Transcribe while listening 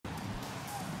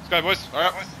go, boys. Hurry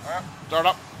up. Start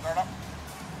up.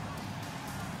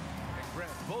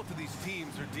 Both of these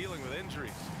teams are dealing with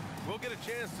injuries. We'll get a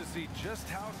chance to see just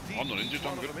how deep I'm not injured,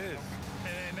 I'm good. is.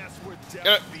 And that's where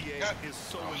depth VA is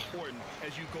so important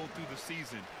as you go through the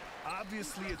season.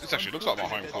 Obviously, this actually looks like my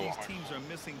home court. These teams are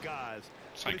missing guys.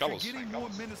 Same but colours. if you're getting more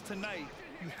minutes tonight,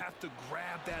 you have to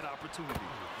grab that opportunity.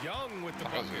 Young with the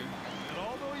bucket. And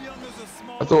although Young is a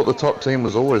small, I thought the top team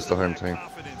was always the home team.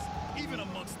 Even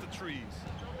amongst the trees.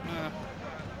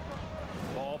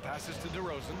 Ball passes to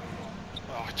DeRozan.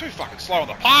 Oh, too fucking slow on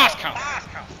the pass, cunt.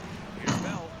 Here's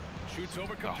Bell. Shoots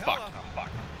over Capella. Oh, fuck.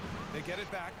 They get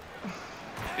it back.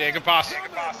 Yeah, good pass.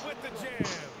 With the jam.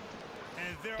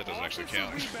 That doesn't actually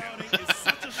count. Is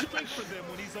such a strength for them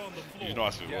when he's on the floor. He's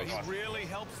nice if it Yeah, was. he really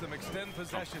helps them extend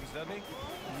possessions, doesn't he?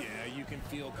 Yeah, you can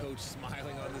feel Coach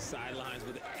smiling on the sidelines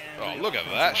with Oh, every look at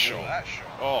that shot.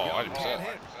 Oh, 100%.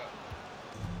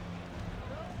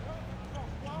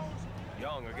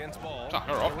 Young against ball. Oh,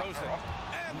 her off. DeRozan.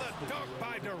 And the dunk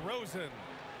by DeRozan.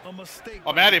 A mistake.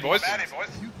 I'm out here, boys.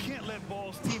 You can't let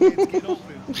Ball's teammates get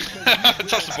open.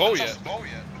 Touch the ball yet.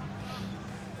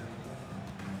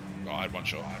 Oh, I had one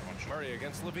shot. Murray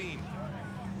against Levine.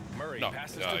 Murray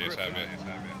passes to yes, Griffin. I have it.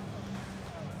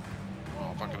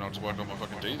 Oh, fucking hell, to work on my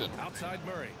fucking D then. Outside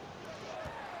Murray.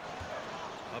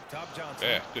 Up top Johnson.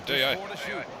 Yeah, good D, eh? 4 to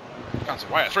shoot.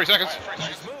 Can't wait, 3 seconds.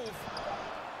 Nice move.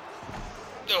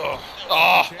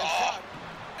 Oh. Chance shot.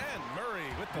 And Murray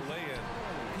with the lay-in.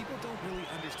 People don't really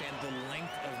understand the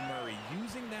length of Murray,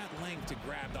 using that length to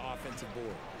grab the offensive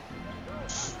board.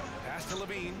 Pass to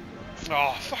Levine.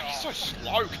 Oh, fuck, he's so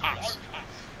slow, cunt.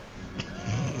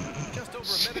 Just over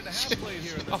a minute and a half played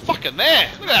here in I'm this. fucking there.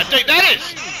 Look at how deep that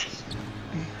is.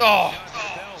 Oh.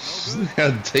 How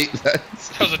deep that is.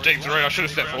 That was a deep 3. I should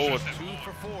have stepped forward. 2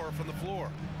 for 4 from the floor.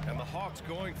 And the Hawks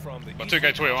going from the But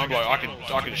 2K21, I'm like,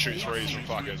 I can shoot 3s from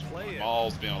fucking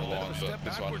miles beyond the line, but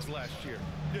this one. last year.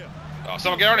 Oh,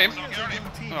 someone get on him.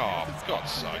 Oh, for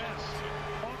God's sake.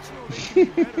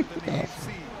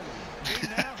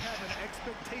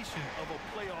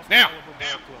 Now.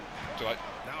 Too late.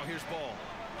 Now here's Ball.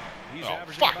 He's Oh,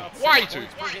 averaging fuck, about way 6 too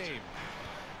points per game.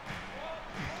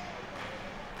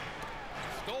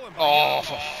 Stolen by Oh, Young.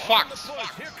 for On fuck's the push.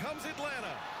 Here comes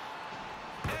Atlanta.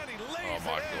 And he lays Oh,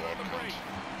 my it in on the God, break.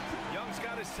 Young's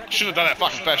got his second Shouldn't have done that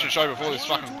basket fucking fashion show before this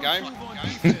fucking game.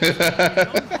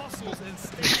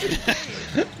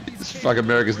 It's fucking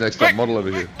America's Next Top Model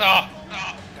over here. Oh.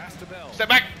 Pass to Bell. Step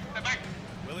back.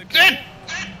 Will it In.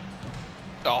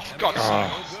 Oh, for God's sake.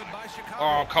 go good by Chicago?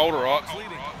 Oh, Calder, right?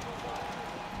 Leading.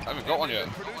 I haven't got one yet.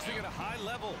 Producing at a high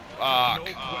level. Fuck.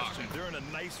 No question. They're in a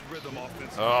nice rhythm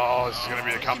offense. Oh, this is going to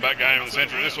be a comeback game in the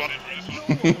centre of this one.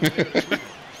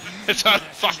 It's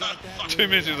fucking 2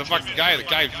 minutes into the fucking game. The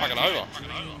game's fucking over.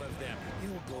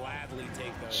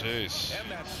 Jeez.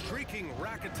 And that streaking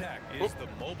rack attack is the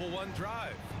Mobile One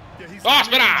drive. Oh,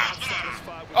 spinner!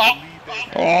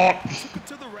 Oh.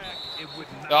 To the rack, it would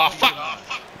not Oh, fuck.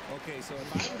 Okay, so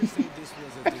if I were to say this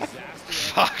was a disaster,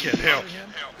 Fucking hell.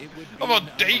 it would be I'm on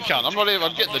D, cunt. I'm not even.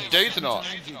 I'm getting the D tonight.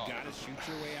 Sometimes you gotta shoot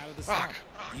your way out of the Fuck.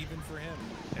 slump, even for him.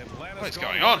 Atlanta's What is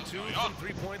gone going on? 2 from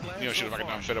 3-point land You know, I should have so fucking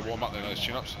done a better warm up than those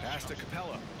chin ups. Pass to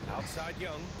Capella. Outside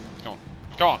Young. Come on.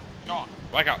 Come on. Come on.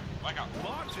 Wake up.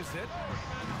 Launches it.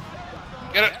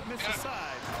 Get it. miss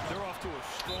aside. They're off to a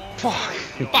strong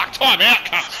Fuck, time out,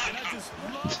 cunt.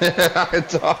 I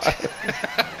died.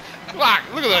 Fuck,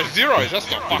 look at those zeros. That's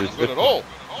not fucking good at all.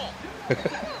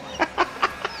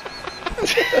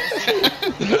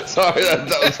 Sorry,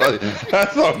 that was funny.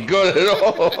 That's not good at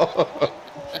all.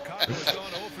 Chicago's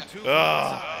gone 0 for 2.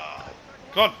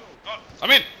 Come on.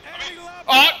 I'm in.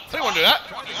 Oh, I didn't want to do that.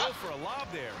 Trying to go for a lob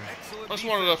there. Excellent I just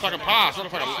wanted a fucking pass, not a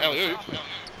fucking alley-oop.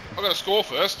 I've got to score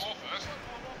first.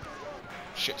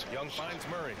 Shit. Young finds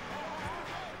Murray.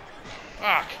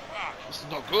 Fuck. This is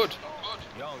not good.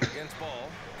 Young against Ball.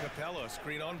 Capella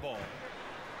screen on Ball.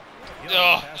 Young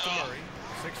Oh. pass to Murray.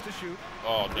 6 to shoot.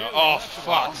 Oh, no. Oh,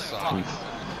 fuck's sake.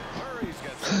 Murray's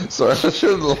got 7. Sorry, I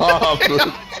shouldn't laugh. I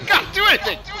can't do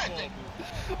anything.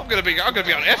 I'm gonna be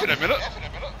on F in a minute.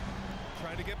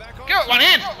 Trying to get back on. Get one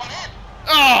in.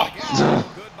 Oh.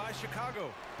 Good by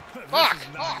Chicago. Fuck. This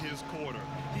is not his quarter.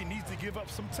 He needs to give up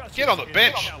some touches. Get on the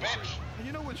bench. And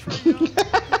you know what, Trae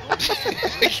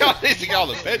Young? He needs to go on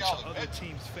the bench. Other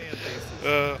teams' fan bases.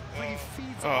 Oh, He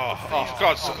feeds oh, for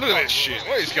God's sake. Look at this shit.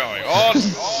 What is going on?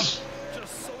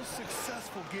 just so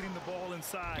successful getting the ball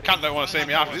inside. You can't don't want to see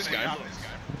me after this game.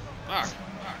 Fuck.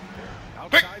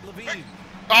 Quick. Outside Levine.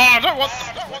 Oh, I don't want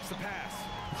What's the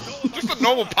pass? just a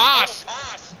normal pass.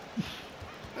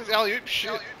 There's alley-oop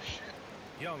shit.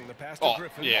 Young, the pass to Oh,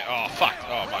 Griffin. yeah. Oh, fuck.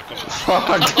 Oh, my God.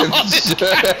 Fucking shit.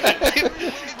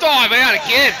 Time out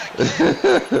again.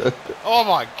 Oh,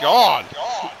 my God.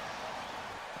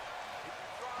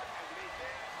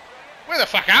 Where the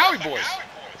fuck are we, boys?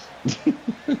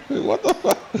 What the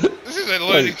fuck? This is a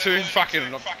Looney Tunes fucking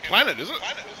planet, is it?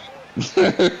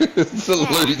 It's a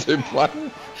Looney Tunes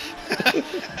planet.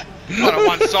 Kind of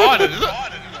one-sided, is it?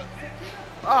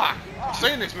 Ah, I've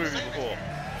seen this movie before.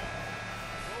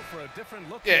 For a different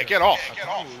look Yeah, here. get off.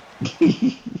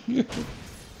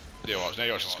 Yeah, well, now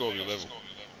you guys should score your level.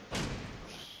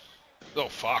 Oh,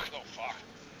 fuck.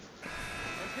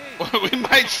 We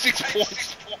made 6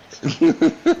 points.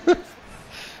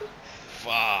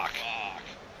 Fuck.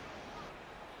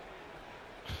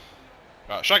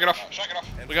 Right, shake it off.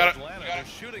 And We got it. Atlanta, they're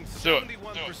shooting Do it.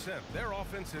 71%. Their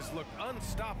offense has looked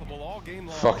unstoppable all game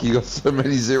long. Fuck, you got so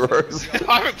many zeros.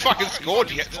 I haven't fucking scored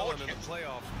yet. Still in the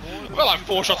playoffs. More than Well, like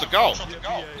 4 shots a goal. The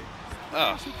NBA.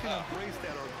 Oh. Those who can embrace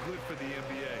that are good for the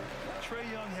NBA.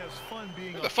 Trae Young has fun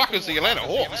being Who the fuck is the Atlanta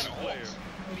Hawks? player.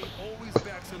 He always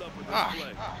backs it up with his Ah.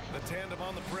 play. the tandem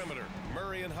on the perimeter.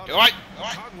 Murray and Get away.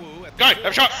 Hogwu at Go, the have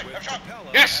a shot. with Capella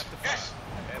Yes. at the five.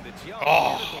 And it's Young.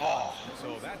 Oh.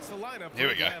 So that's the lineup. Here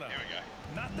we for go. Atlanta.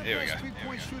 Not the Here we best go.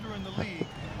 three-point shooter in the league,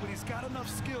 but he's got enough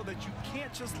skill that you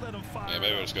can't just let him fire. Yeah,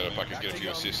 maybe I up. just gotta fucking get a few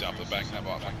assists out the bank. That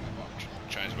might fucking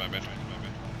change momentum.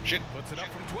 Shit. Puts it up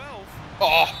from 12.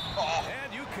 Oh.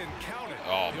 And you can count it.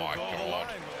 Oh, He'll my go to the God. line.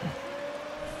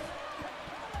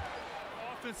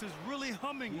 Offense is really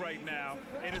humming right now,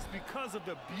 and it's because of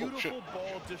the beautiful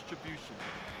ball distribution.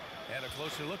 And a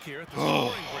closer look here at the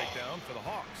scoring breakdown for the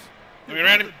Hawks. Let me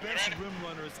around They're him. the best rim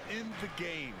runners in the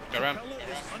game. Go around. Capella is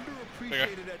There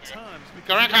underappreciated at times Go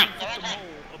because around, he come. doesn't fit the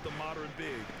mold of the modern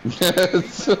big.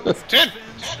 Yes. 10.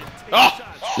 Oh.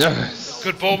 Yes.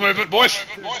 Good ball movement, boys.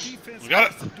 Their defense We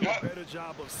got has it. to do a better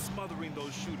job of smothering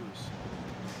those shooters.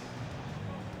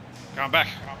 Come back.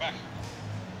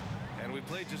 And we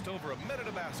played just over a minute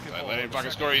of basketball. Don't let him in the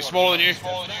fucking second score. He's quarter.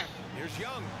 smaller than you. Here's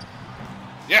Young.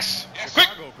 Yes. Quick.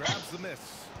 Chicago grabs the miss.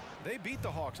 They beat the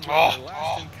Hawks to Oh. their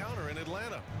last encounter in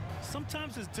Atlanta.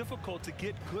 Sometimes it's difficult to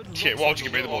get good looks. Yeah, why would on you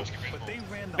give me the ball? But they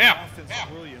ran the Now. offense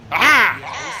brilliantly.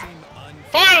 Aha!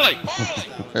 Finally!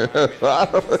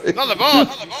 Another board.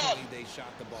 They shot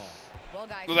the ball. Well,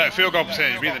 guys, Look at that field goal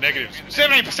percentage. Be in the negatives.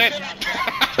 17%.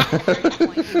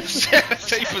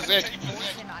 17%.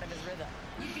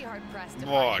 You'd be hard pressed to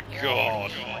My find an area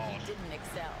God. where he didn't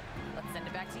excel. Let's send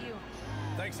it back to you.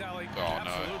 Thanks, Allie. Oh, no.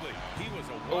 Absolutely. He was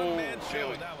a Oh, one-man show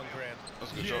really? in that one, Grant.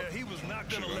 That's a good Yeah, shot. he was not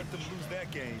going to let them lose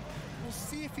that game. We'll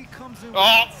see if he comes in with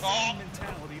Oh. that same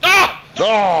mentality. Ah!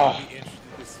 Oh. Be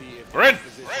interested to see if We're in. the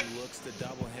position looks to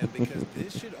double him because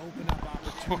this should open up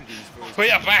opportunities for his Put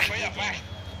your team. back.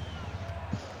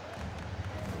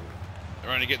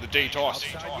 They're only getting the D toss.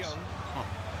 Outside Young.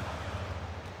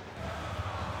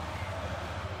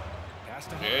 Pass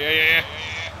to Hunter. Yeah.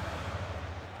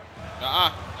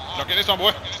 Not get this on,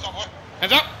 boy.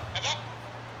 Hands up.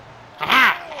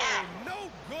 Ha-ha! Oh, no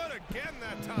good again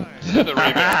that time. And the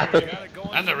rebound. Got it going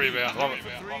And the for rebound. Love it. for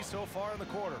three so far in the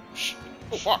quarter.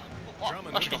 Oh, fuck.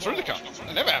 Drummond Actually got with through the ball. cut.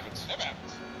 That never happens.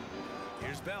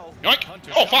 Here's Bell. Yoink.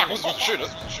 Hunter Oh, fuck. I shot. wasn't supposed to shoot it.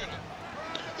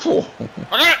 Oh.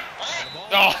 I got it.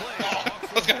 Ball Oh. in play.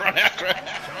 Hawks Let's get run out, Greg.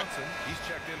 Johnson, he's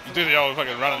checked in You for do the old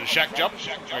fucking run in the shack jump,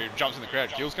 where he jumps in the crowd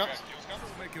and kills cunts.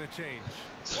 making a change.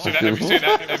 Have you seen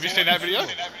that? Have you seen that video?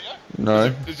 No.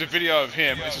 There's a video of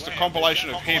him. It's just a compilation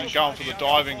of him going for the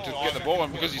diving to get the ball,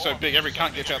 and because he's so big, every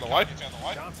cunt gets out of the way.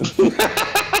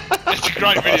 It's a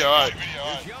great video, eh?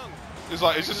 Here's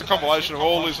Young. It's just a compilation of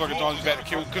all these fucking times he's about to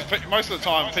kill. Because most of the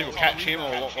time, people catch him or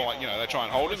like, you know, they try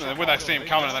and hold him, and then when they see him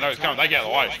coming and they know he's coming, they get out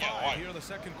of the way. Here in the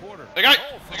second quarter. They go.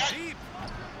 Oh, from deep.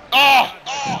 Oh!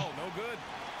 Oh, no good.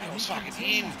 That was He fucking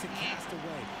continues in. to cast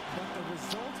away, but the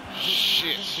result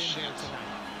Shit. just hasn't been there tonight.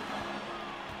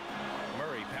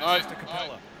 Murray No. passes to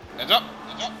Capella. Hands up.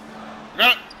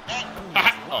 Got it.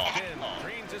 Ha-ha. Oh.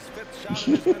 Drains his fifth shot of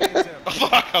his many attempts.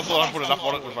 Fuck, I thought I put enough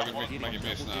on it to fucking make him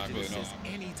miss. No, clearly not.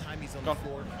 Anytime he's on Go the on.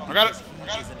 floor, I got it.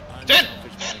 because he is an 10.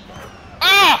 unselfish point guard.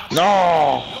 Ah!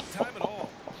 No. No time at all.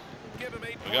 Give him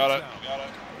 8 We got it. points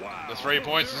now. The 3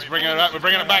 points. Let's bring it up. We're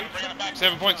bringing it back.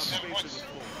 7 points.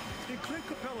 And Clint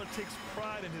Capella takes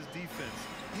pride in his defense.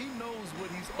 He knows what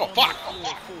he's Oh, on fuck. the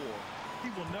floor for. He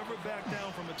will never back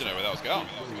down from a Didn't know where that was going.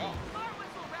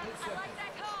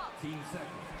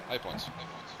 8 points.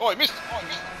 Oh, he missed.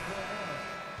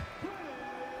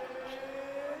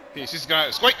 Here's this is going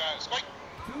to squeak.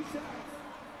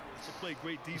 play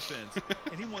great defense,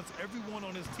 and he wants everyone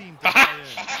on his team to buy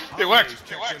in. It worked.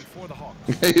 Checked in for the Hawks.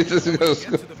 He just goes.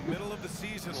 Get to the middle of the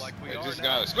season like we are Just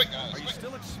now. goes. Quick. Are you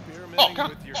still experimenting come.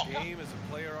 with your game as a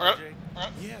player, Alright. RJ?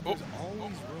 Yeah, there's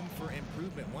always room for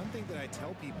improvement. One thing that I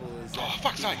tell people is that Oh,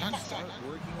 fuck's if sake, you hang on. start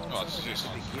working on Oh, it's something at just-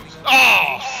 the beginning of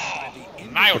Oh! by the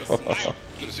end Nailed of the it. season,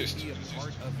 Good assist. it'll be a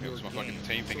part of your It's my fucking game.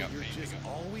 team thing So up. you're just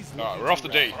always Alright, looking we're off to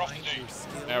the D. refine your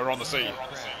skill Now we're on the C. and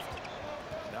craft.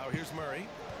 Now here's Murray.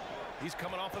 He's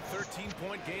coming off a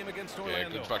 13-point game against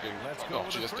Orlando. good fucking- Let's go oh,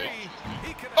 with a just three. it.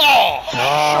 He connects. Oh! For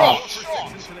Shot!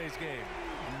 6 in today's game.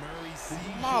 Murray sees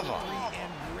Mother. your three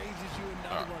and raises you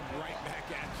another one right back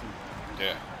at you.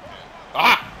 Yeah.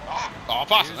 Ah! Oh, I'm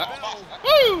passing Here's that. Bell.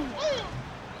 Woo!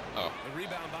 Oh. The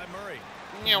rebound by Murray.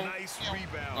 Meow. Nice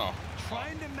rebound. Oh.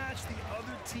 Trying to match the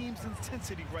other team's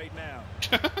intensity right now.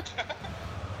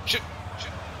 Shit.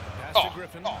 Pass Oh. to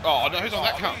Griffin. Oh, no, who's on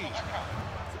that count?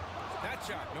 That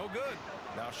shot, no good.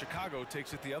 Now Chicago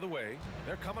takes it the other way.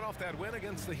 They're coming off that win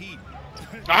against the Heat.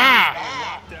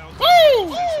 Ah! Lockdown.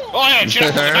 Woo! Oh, yeah, shit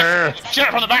it from the back. Shit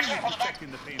it from the back.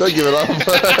 Checking the paint. Don't give it up.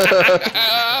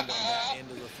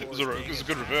 It was a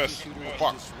good reverse.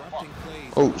 Oh, fuck.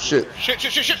 Oh shit. Shit.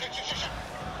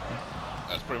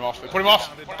 Let's put him off. Put him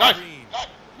off. Go.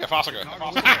 Yeah, faster go. I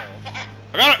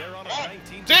got it. They're on a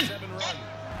 19-7 It's in. run.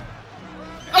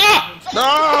 Ah!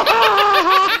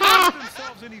 Don't do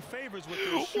themselves any favors with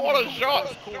their shooting What a in the shot.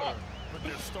 first quarter, but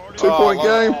they're starting 2-point I love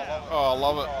game. it. Oh, I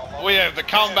love it. Oh, yeah, the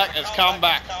comeback has come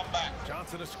back.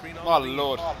 Johnson a screen on My the lead.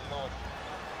 lord.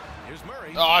 Here's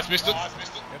Murray. Oh, I missed it.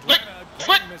 Quick. Atlanta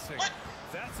Quick. again missing.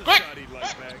 That's a Quick. shot he'd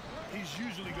like back. He's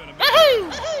usually going to make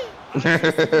Woohoo!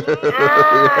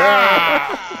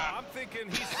 I'm thinking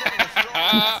he's setting a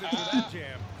strong message with that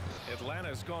jam.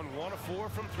 Atlanta's gone 1 of 4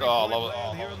 from Oh, I three-point love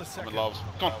land here in the it. I'm second. in love.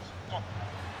 Come on.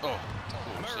 Oh.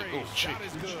 Murray's Oh, shit. shot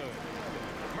is good.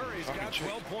 Murray's got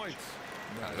 12 points.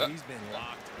 that- No, he's been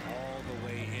locked all the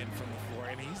way in from the floor,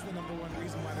 and he's the number one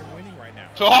reason why they're winning right now.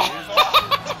 Oh.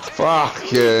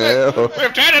 Fuck yeah.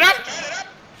 We've turned it up.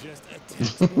 Just a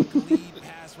textbook lead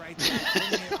pass right there.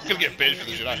 I'm gonna get benched for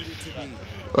this shit, eh? Needed to be. I'm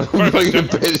fucking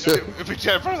bitch. If we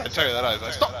tell you that,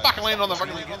 eh? Stop fucking landing on the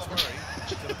fucking. Against Murray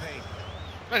to the paint.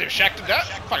 Imagine if Shaq did that.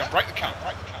 Fucking break the cunt.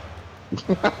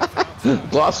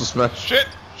 Glass was smashed. Shit.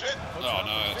 Puts Oh, it no, up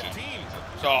to that's it. 15.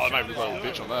 Oh, they made me go a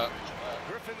bitch on that.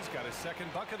 Griffin's got his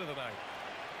second bucket of the night.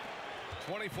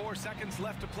 24 seconds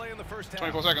left to play in the first half.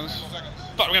 24 seconds.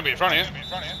 Fuck, we're gonna be in front of you.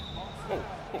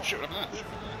 Oh, shit, what happened there?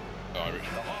 Oh, I reached.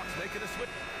 The Hawks making a switch.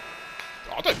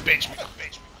 Oh, don't bench me. Fuck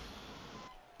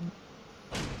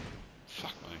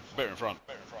me. Better in front.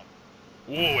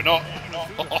 Whoa, we're not.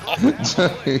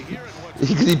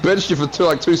 He benched you for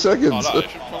 2 seconds. Oh, no,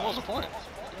 what was the point?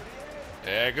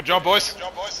 Yeah, good job, boys.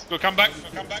 Good comeback.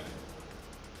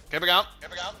 Keep it going.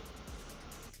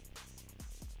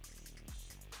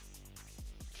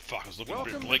 Fuck, I was looking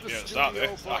pretty bleak there at the start there.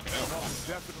 Fucking hell.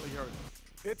 Definitely hurt.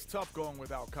 It's tough going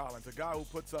without Collins, a guy who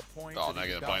puts up points. Oh, and now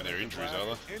he's they're playing their dominant injuries, in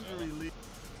are the Injury league.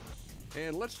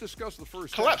 And let's discuss the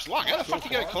first Collapse half. lung. How the fuck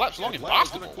you get a collapse lung in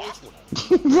Atlanta's in a basketball?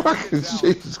 close one. Fucking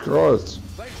Jesus Christ.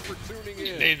 Thanks for tuning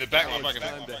in. Need in the back Now like it's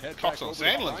time fucking to head Cox back on over to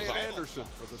Sandlands or Brian something. Anderson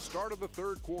for the start of the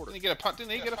third quarter. Didn't he get a fucking...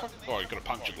 Oh, he got a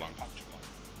punctured lung.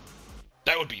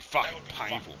 That would be fucking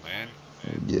painful, man.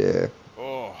 Yeah.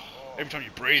 Oh, every time you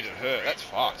breathe it hurt. That's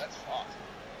fucked.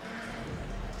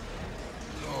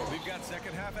 We've got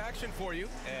second half action for you,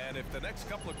 and if the next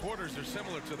couple of quarters are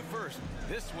similar to the first,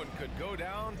 this one could go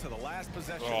down to the last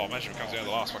possession. Oh, imagine if it comes down to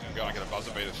the last fucking guy and get a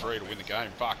buzzer beater 3 to win the game.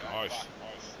 Fucking oath.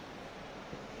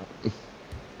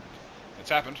 It's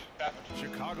happened.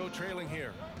 Chicago trailing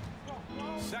here.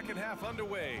 Second half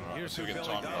underway. Here's see who if we get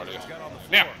Billy the timing right Donovan's here. got on the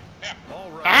floor. Now. All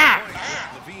right. Ah! Point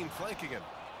with Levine flanking him.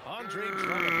 Andre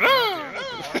trying to block there with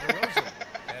DeMar DeRozan.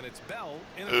 And it's Bell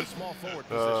in at the small forward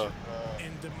position.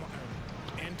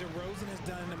 And DeRozan has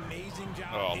done an amazing job.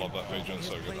 Oh, I love that feature. It's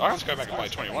so good. I have to go back and play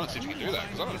 21 and see if you can do that,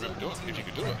 because I don't remember doing it. If you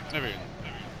could do it. Never even...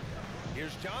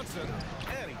 Here's Johnson,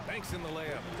 and he banks in the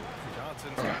layup.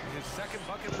 Johnson's got his second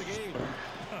bucket of the game.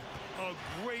 A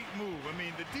great move. I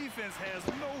mean, the defense has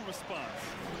no response.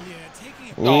 Yeah, taking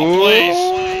it. Oh, please.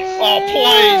 Oh,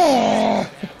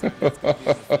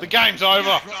 please. The game's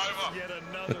over. Yet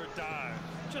another dive.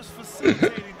 Just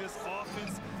facilitating this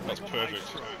offense. That's like a perfect.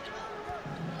 maestro.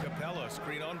 Capella,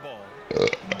 screen on ball.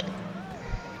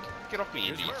 Get off me,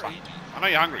 Here's idiot. Murray. I know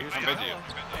you're hungry. I'm busy.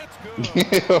 It's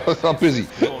good. I'm busy.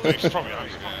 Oh, he's probably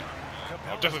hungry, man.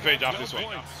 I'll definitely feed you after this week.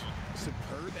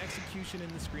 Superb execution in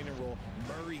the screen and roll.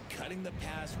 Murray cutting the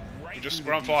pass right. You just through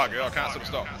we're on the fire, defense. girl. I can't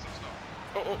stop.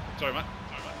 Oh, sorry, man.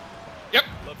 Yep.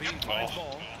 Levine finds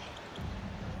ball.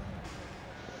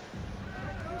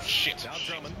 shit. Now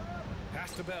Drummond.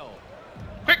 Pass to Bell.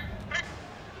 Quick!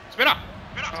 Spinner!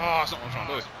 Oh, that's not what I'm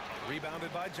trying to do.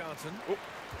 Rebounded by Johnson. Oh.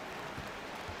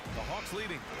 The Hawks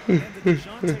leading. And the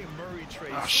DeJounte Murray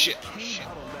trade Oh, shit. came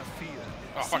out of left field.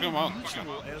 Oh, fuck him on. Seemed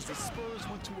unusual as the Spurs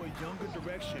went to a younger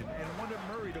direction and wanted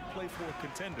Murray to play for a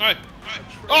contender. Hey. A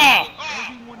trade Oh!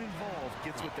 where everyone involved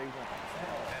gets what they want.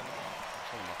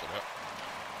 Probably knocked it out.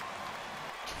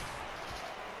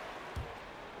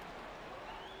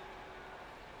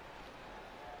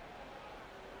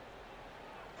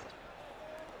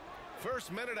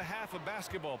 First minute and a half of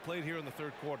basketball played here in the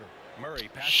third quarter. Murray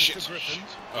passes Shit. to Griffin.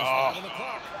 Oh. On the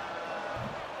clock.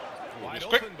 Wide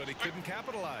Quick. open, but he couldn't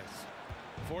capitalize.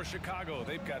 For Chicago,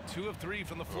 they've got 2 of 3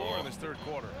 from the floor in this third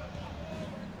quarter.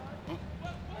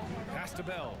 Pass to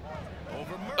Bell.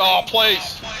 Over Murray. Oh,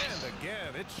 please. And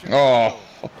again, it's Chicago.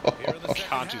 Here in the second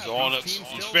Cunt is half, on each it. team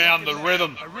He's still found the making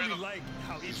rhythm. I really like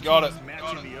how each got team it. is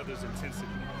matching the other's intensity.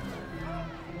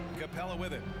 Capella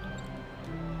with it.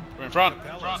 We're in front.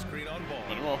 Capella screen on ball.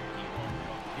 Not anymore.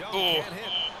 Young Oh. can't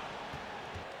hit.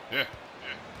 Yeah.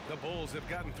 The Bulls have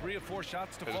gotten 3 of 4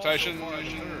 shots to Hesitation. fall so far in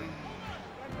the third.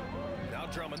 Now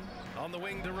Drummond on the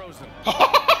wing to Rosen.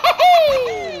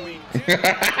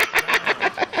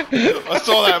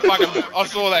 I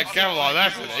saw that camera like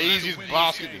that's the easiest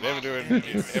basket you've ever do in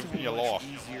your life.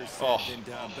 Easier said Oh. than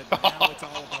done, but now it's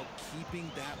all about keeping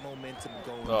that momentum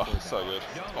going. Oh, for so them. good.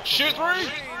 Young Oh, from shit, long three!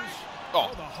 range. Oh,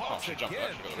 The oh, Hawks should jump again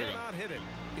back. Should've got it. cannot hit it.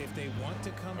 If they want to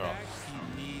come Oh. back,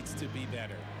 he needs to be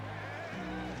better.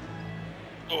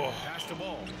 Oh, Pass the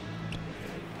ball.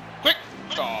 quick!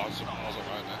 Oh, I was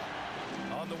alright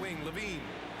there. On the wing, Levine.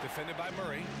 Defended by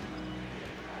Murray.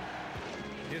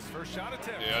 His first shot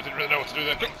attempt. Yeah, I didn't really know what to do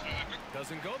there. Quick!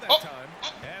 Doesn't go that Oh. time.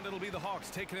 And it'll be the Hawks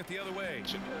taking it the other way.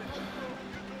 Shit.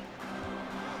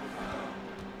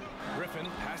 Griffin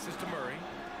passes to Murray.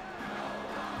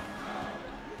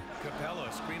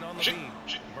 Capella screen on Shit. Levine.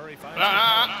 Murray finds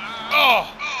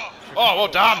Oh! Oh, well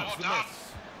done! the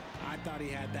miss. I thought he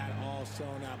had that all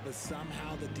sewn up, but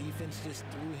somehow the defense just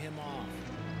threw him off.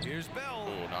 Here's Bell.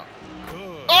 Oh, no.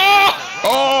 Good. Oh!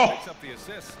 Oh! Picks up the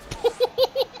assist.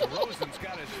 Rosen's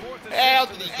got his 4th assist. How in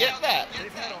did this he get half. that?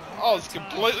 They've had a hard Oh, it's time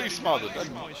completely setting smothered. up a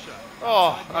three-point shot.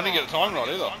 Oh, I didn't get the time right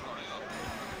either.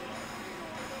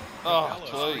 Oh, Capella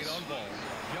screen please. on ball.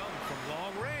 Young from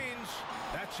long range.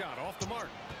 That shot off the mark.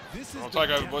 This is I'll the take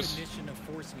over, boys. definition of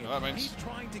forcing it. Well, that means- He's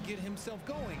trying to get himself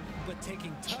going, but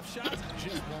taking tough shots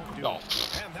just won't do Oh,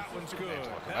 it. And that one's good.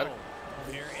 Had it. Bell.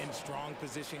 They're in strong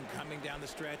position coming down the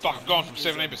stretch. fuck, I've gone from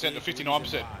 79% to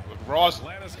 59%. Rise.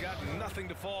 Atlanta's got nothing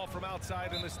to fall from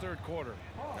outside in this third quarter.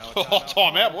 Now a Oh,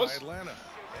 time out, by boys. Atlanta.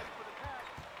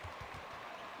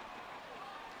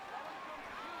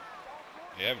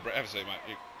 Yeah, have a seat,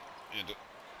 mate. You do it.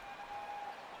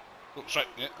 Look straight.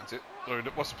 Yeah, that's it.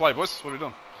 What's the play, boys? What are we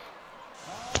doing?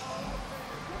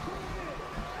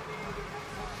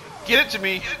 Get it to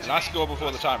me, and I score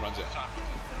before the time runs out.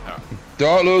 All right.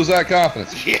 Don't lose that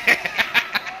confidence. Mate,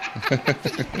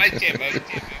 yeah, mate.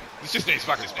 This just needs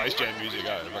fucking Space Jam music,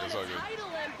 eh? It's fucking so good. Title,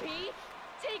 MP.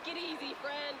 Take it easy,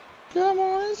 friend. Come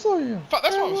on, Sawyer. Fuck,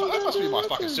 that must be my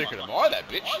fucking secret admirer, that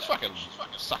bitch. She's fucking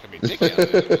sucking me dick out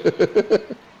there.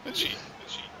 Didn't she?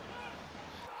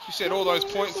 She said all those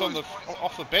points on the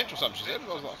off the bench or something, she said.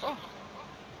 I was like, oh.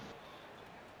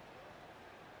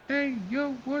 Hey,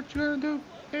 yo, what you gonna do?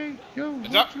 Hey, yo, Heads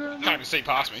what up. you gonna Can't do? even see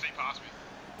past me.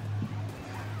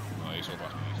 Oh, you saw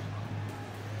past me.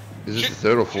 Is this Shit. the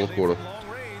third or fourth They quarter? from long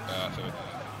range. Third.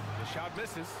 The shot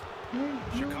misses. Hey,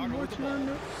 yo, Chicago with what the you ball. gonna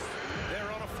do?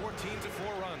 They're on a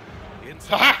 14-4 run.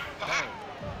 Inside. Ha-ha!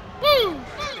 Bell. Woo!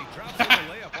 And he drops in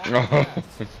the layup off the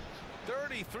glass.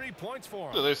 33 points for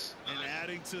Look at him. this. And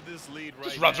adding to this lead right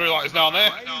Just run now, through like there's no one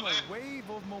there. riding a wave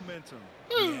of momentum.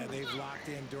 Yeah, they've locked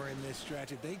in during this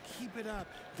stretch. If they keep it up,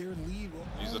 their lead will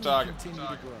He's the only target. continue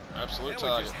to grow. Absolute And we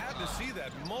target. just had to see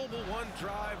that mobile one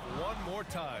drive one more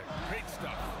time. Great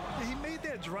stuff. He made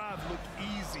that drive look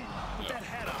easy, but that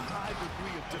had a high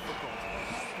degree of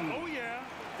difficulty. Oh yeah,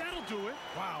 that'll do it.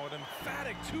 Wow, an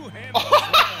emphatic two-handed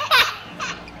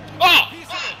Oh! piece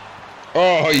of it.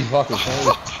 Oh, you fucking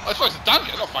fool. I was supposed to dunk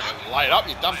it. Not fucking lay it up,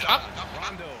 you dumb cunt.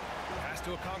 Rondo pass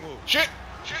to Okongwu. Shit!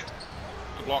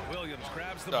 Good block. Williams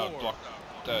grabs the No, board. block.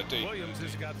 D. Williams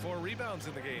has got 4 rebounds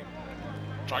in the game.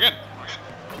 Try again.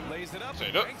 Lays it up So you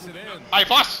and do it. banks it in. A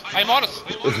plus. A minus.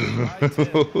 By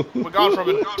 10. We're going from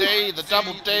a D, the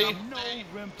double D, No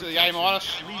rim to the A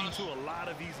minus. leading to a lot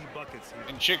of easy buckets here.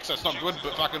 In chicks, that's not good,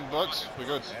 but fucking works. We're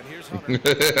good. And here's Hunter.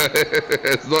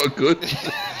 It's not good.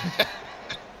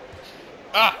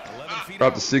 Ah! 11 feet We're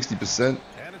up out. to 60%.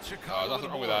 And it's Oh, Chicago nothing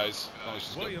with wrong the with ball. those. Oh, it's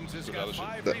just Williams has good got other shit.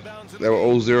 5 That- rebounds in they the were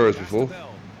all game. zeros Pass to before.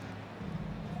 Bell.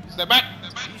 Step back.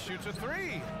 He shoots a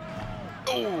three.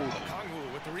 Oh.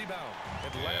 Kongwu with the rebound.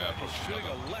 Atlanta is shooting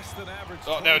a less than average.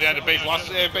 Oh, now we're down to B plus.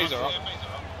 Yeah, B's are up.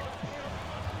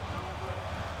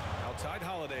 Outside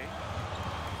Holiday.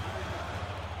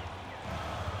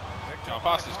 Can't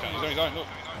pass this guy. He's on his own. Look.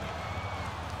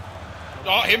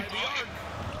 Oh, him.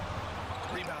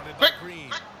 Rebounded by Quick.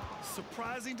 Green.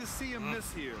 Surprising to see him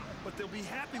miss here, but they'll be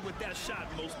happy with that shot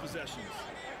most possessions.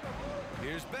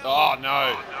 Here's Bell. Oh,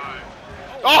 no.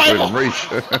 Oh, Couldn't airball.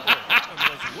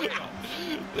 reach.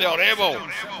 The old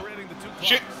airball. Separating the two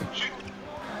Shit. clocks.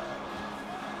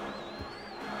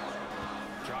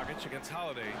 Dragic against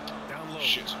Holiday. Down low.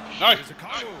 Shit. No. Here's a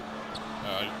Kongwu.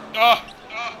 No.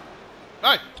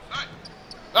 No.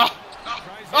 Oh.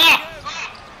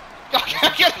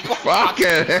 Ah. Get the ball. Fuck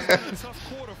it. Tough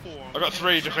quarter for him. I got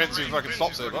 3 defensive fucking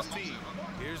stops there, but.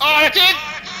 Here's Oh, that's it!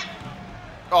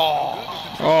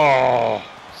 Oh. Oh.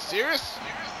 Serious?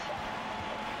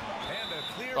 And a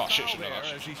clear Oh, shit, foul shouldn't have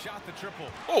there actually. as he shot the triple.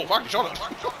 Oh, fucking shot it.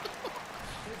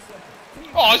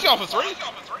 Oh, he's going for 3?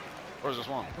 Or is this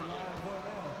 1?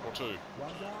 Or 2?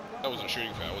 That wasn't a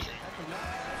shooting foul, was it?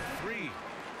 3.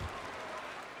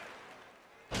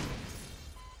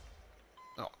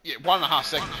 Oh, yeah, 1.5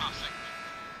 seconds.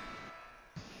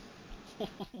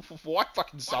 Why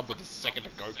fucking sub with a second to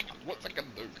go? What's that gonna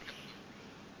do?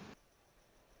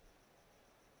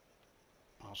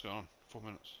 Oh, what's going on? 4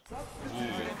 minutes.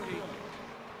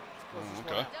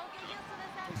 Okay.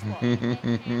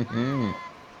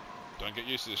 Don't get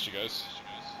used to this, she goes.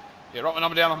 Yeah, write my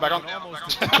number down, I'm back on.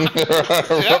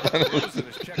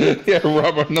 Yeah,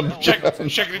 rubber number. Check it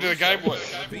into the game, boy.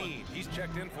 Levine, he's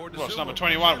checked in for Well, it's DeSilva. number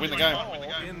 21, win the game.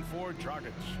 In for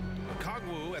Dragic.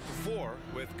 Kongwu at the 4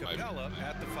 with Capella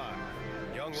at the 5.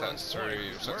 Young So runs that's point,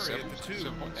 three, so that's Murray seven- at the 2,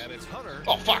 7 points. and it's Hunter.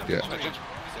 Oh, fuck. Yeah. So that's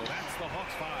the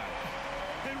Hawks 5.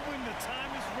 And when the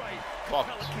time is right, Fuck.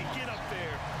 Capella can get up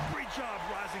there. Great job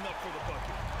rising up for the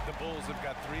bucket. The Bulls have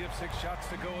got 3 of 6 shots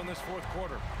to go in this fourth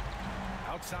quarter.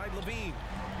 Outside Levine.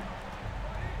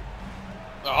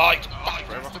 Oh, he took Pass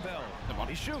forever. to Bell. Never mind.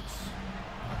 He shoots.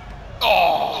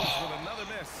 Oh, With another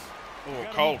miss. oh,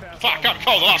 cold. Fuck, can't be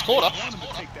cold the last quarter.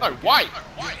 No way.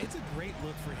 Yeah, it's a great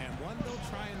look for him. One, they'll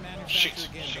try and manufacture Shit.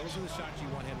 again. Those are the shots you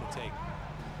want him to take.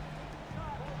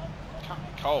 Can't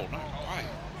be cold, no way.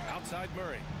 Outside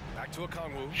Murray. Back to a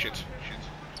Kongwu. Shit.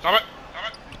 Stop it.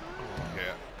 Oh,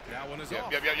 yeah. That one is Yep,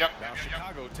 off. yep. Now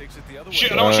Chicago takes it the other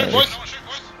Shit, I way. don't want to shoot,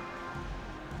 boys.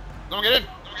 No one get in.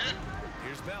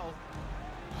 Here's Bell.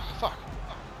 Fuck.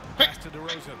 Quick. Pass to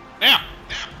DeRozan. Now.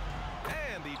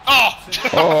 And he Oh! drops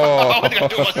it. I think I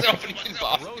do it myself and he's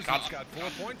bastard. DeRozan's got 4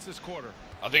 points this quarter.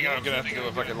 I think I'm gonna have to do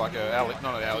a fucking like a alley,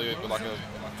 not an alley, but like a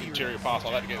interior pass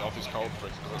like that to get off this cold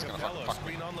freak. That's gonna fucking Capella fuck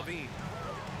me. screen on Levine.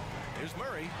 Here's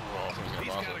Murray. Oh, I think he's He's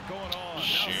gonna got pass it going on.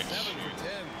 Shit. Now 7 for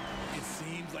 10. It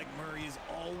seems like Murray is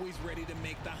always ready to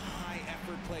make the high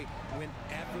effort play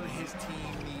whenever his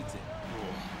team needs it.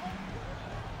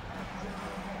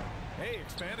 Hey,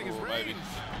 expanding his Ooh, range. maybe.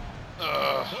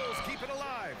 Bulls keep it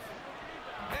alive.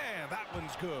 And that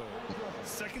one's good.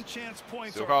 Second chance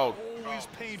points Still are cold. always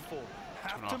painful.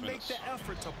 Have 2.5 to make minutes. the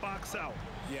effort to box out.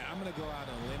 Yeah, I'm going to go out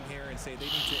on a limb here and say they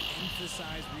need to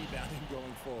emphasize rebounding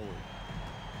going forward.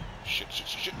 Shit.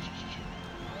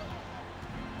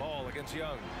 Ball against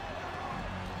Young.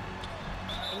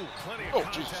 Oh, plenty of Oh,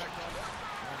 contact. Jesus.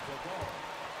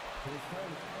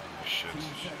 Shit.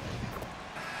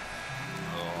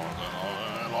 Oh,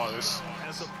 I don't like this.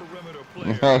 As a perimeter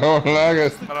player, I don't like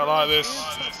it. I don't like this.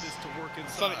 toughness to work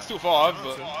inside. It's still 5,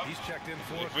 but He's checked in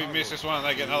for if we miss this one and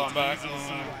they get another one back. Easy to see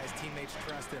why his teammates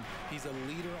trust him. He's a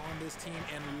leader on this team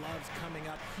and loves coming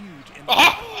up huge. In the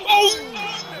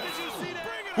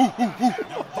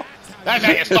That's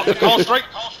how you stop the cold streak.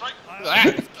 Look at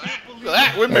that. Look at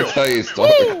that windmill. That's how you stop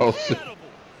the cold streak.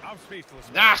 I'm speechless.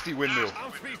 man. Nasty windmill.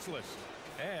 I'm speechless.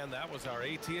 And that was our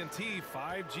AT&T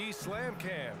 5G Slam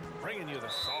Cam, bringing you the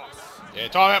sauce. Yeah,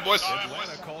 time out, boys.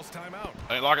 Atlanta calls timeout.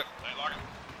 I ain't like it.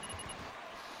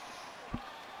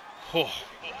 Oh.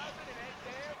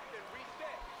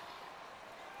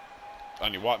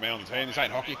 Only white man on the team. This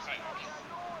ain't hockey.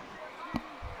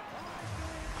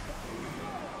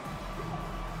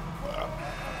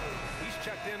 He's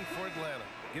checked in for Atlanta.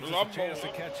 Gives us Slump. a chance to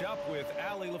catch up with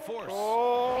Ali LaForce.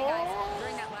 Hey guys,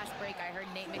 during that last break, I heard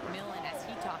Nate McMillan as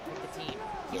he talked with the team.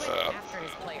 He went after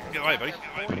his players. Get away, buddy.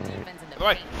 After poor defense in the Get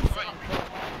away. paint, saying,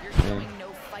 quote, "You're showing no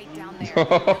fight down there. You're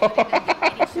letting them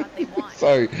get any shot they want."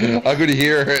 Sorry, I could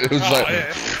hear it. It was Oh, like, yeah.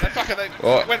 They fucking,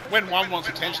 Oh. when one wants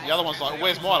attention, the other one's like,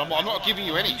 where's mine? I'm not giving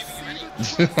you any.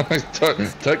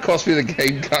 don't cost me the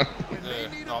game gun.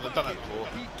 Yeah. No, they've done that before.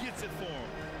 He gets it for him.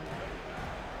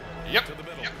 Yep. To the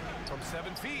middle. From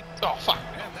 7 feet. Oh, fuck.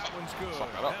 And that one's good.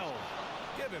 Fuck that up. Hell,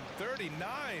 give him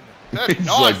 39. It's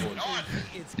like,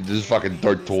 you just fucking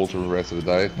don't talk to him the rest of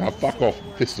the day. Now fuck off.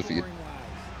 Pissed off you.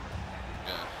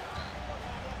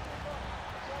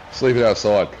 Sleep it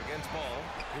outside. Against ball.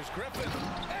 Here's Griffin.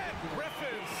 And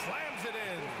Griffin slams it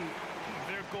in.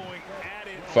 They're going at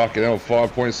it. Fucking hell,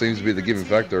 5 points seems to be the giving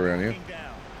factor around here.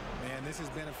 Man, this has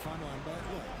been a fun one, but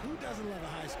look, who doesn't love a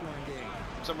high-scoring game?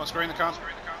 Is that my screen that comes?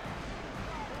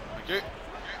 Thank you.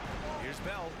 Here's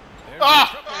Bell. There's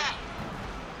Ah!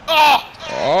 Oh!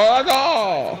 Oh,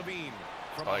 no! Levine.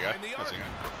 From Oh, there you behind go. the That's arc. it.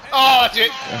 Oh, that's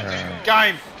it.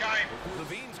 Game.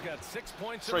 Levine's got 6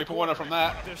 points. in the 3-pointer from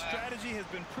that. Their strategy has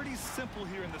been pretty simple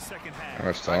here in the second half. How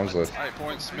much time's left? 8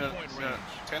 points, minute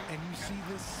 10. And you see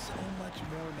this so much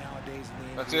more nowadays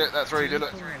in the That's NBA. it. That's where he did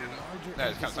it. People are larger Yeah,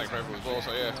 it's kind of taking forever as well,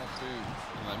 so yeah. emphasis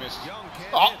on And they missed. Young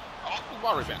can't Oh! hit. Oh,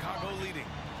 my rebound. Chicago leading.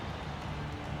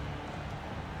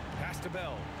 Pass to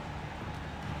Bell.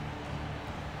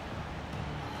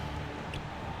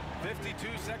 52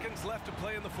 seconds left to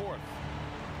play in the fourth.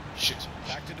 Shit.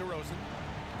 Back to DeRozan.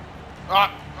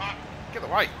 Ah! Get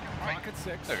away. Clock at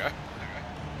 6. There we go.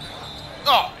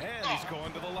 Oh! And he's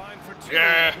going to the line for 2.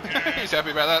 Yeah! He's happy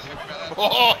about that.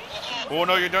 Oh! Oh,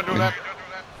 no, you don't do that.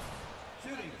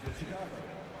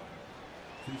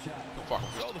 Oh, fuck.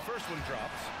 So the first one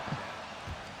drops.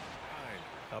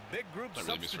 A big group I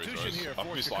really missed free substitution throws. here I've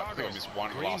for missed, like, I Chicago. think I missed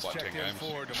one in the Green's last, like, checked 10 in games.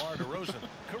 for DeMar DeRozan.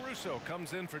 Caruso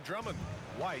comes in for Drummond.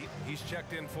 White, he's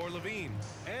checked in for Levine.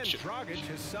 And Shit. Dragic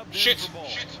has subbed Shit. in for Ball.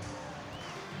 Shit.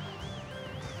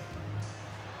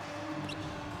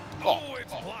 Oh,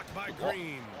 it's blocked by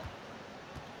Green.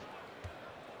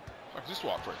 Fuck, is this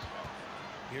what, Chris?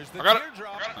 Here's the I got it.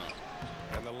 teardrop.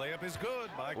 And the layup is good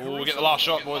by Oh, Caruso. we'll get the last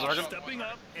shot, boys, I reckon. Stepping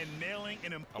up and nailing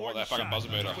an I important want that fucking shot buzzer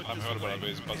beater. I to put haven't this heard about away. it, but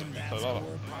it's buzzer And that's beater.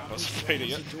 where Buzzer probably beater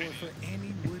opens yet. the door for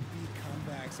any would-be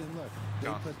comebacks. And look, they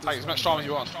Go on. put Take this as much one time as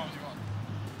you want.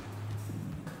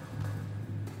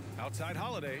 Outside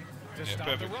Holiday to Yeah, stop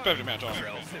perfect. the run. Perfect amount of time.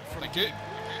 Trails it from Thank you.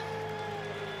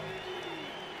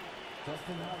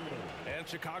 And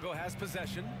Chicago has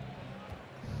possession.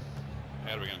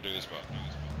 How are we going to do this, bud?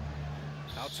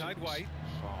 Outside White.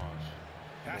 5.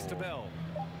 Pass to Bell.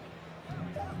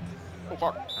 Oh,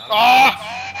 fuck.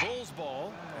 Ah! Bulls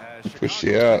ball. As Push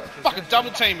Chicago you out. has Fucking possession.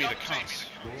 double team me, the cunts.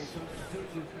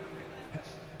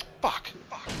 Fuck.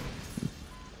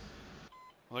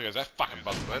 Well, there goes that fucking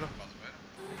buzzer beater.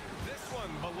 This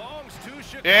one belongs to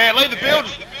Chicago. Yeah, leave the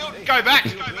building. Go back.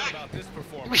 Feel good about this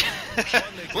performance.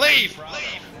 Leave.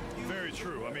 Very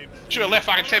true. I mean, Should have left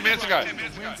fucking 10 minutes ago.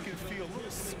 wins can feel a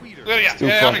little sweeter. There you go. Still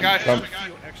Yeah, fucking there we go. come.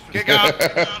 Get going.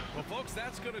 Well, folks,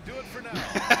 that's going to do it for now.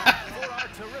 For our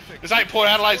terrific. This ain't Port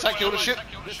Adelaide, St Kilda shit.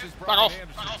 This is Fuck Brian off.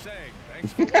 Anderson saying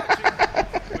thanks for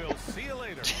watching. We'll see you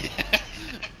later.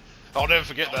 I'll never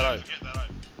forget that, eh?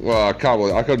 Well, I can't.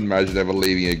 I couldn't imagine ever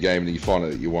leaving a game and you find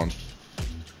out that you won.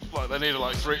 Like they needed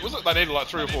like 3. Was it? They needed like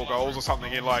 3 or 4 goals or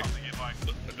something in like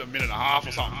a minute and a half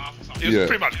or something. It was Yeah.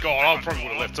 pretty much gone. I probably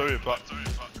would have left too, but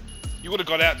you would have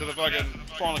got out to the fucking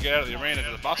finally get out of the arena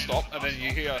to the bus stop, and then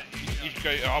you hear you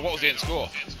go, oh, what was the end score?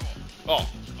 Oh,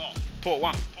 Port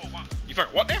won. You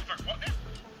fucking what now?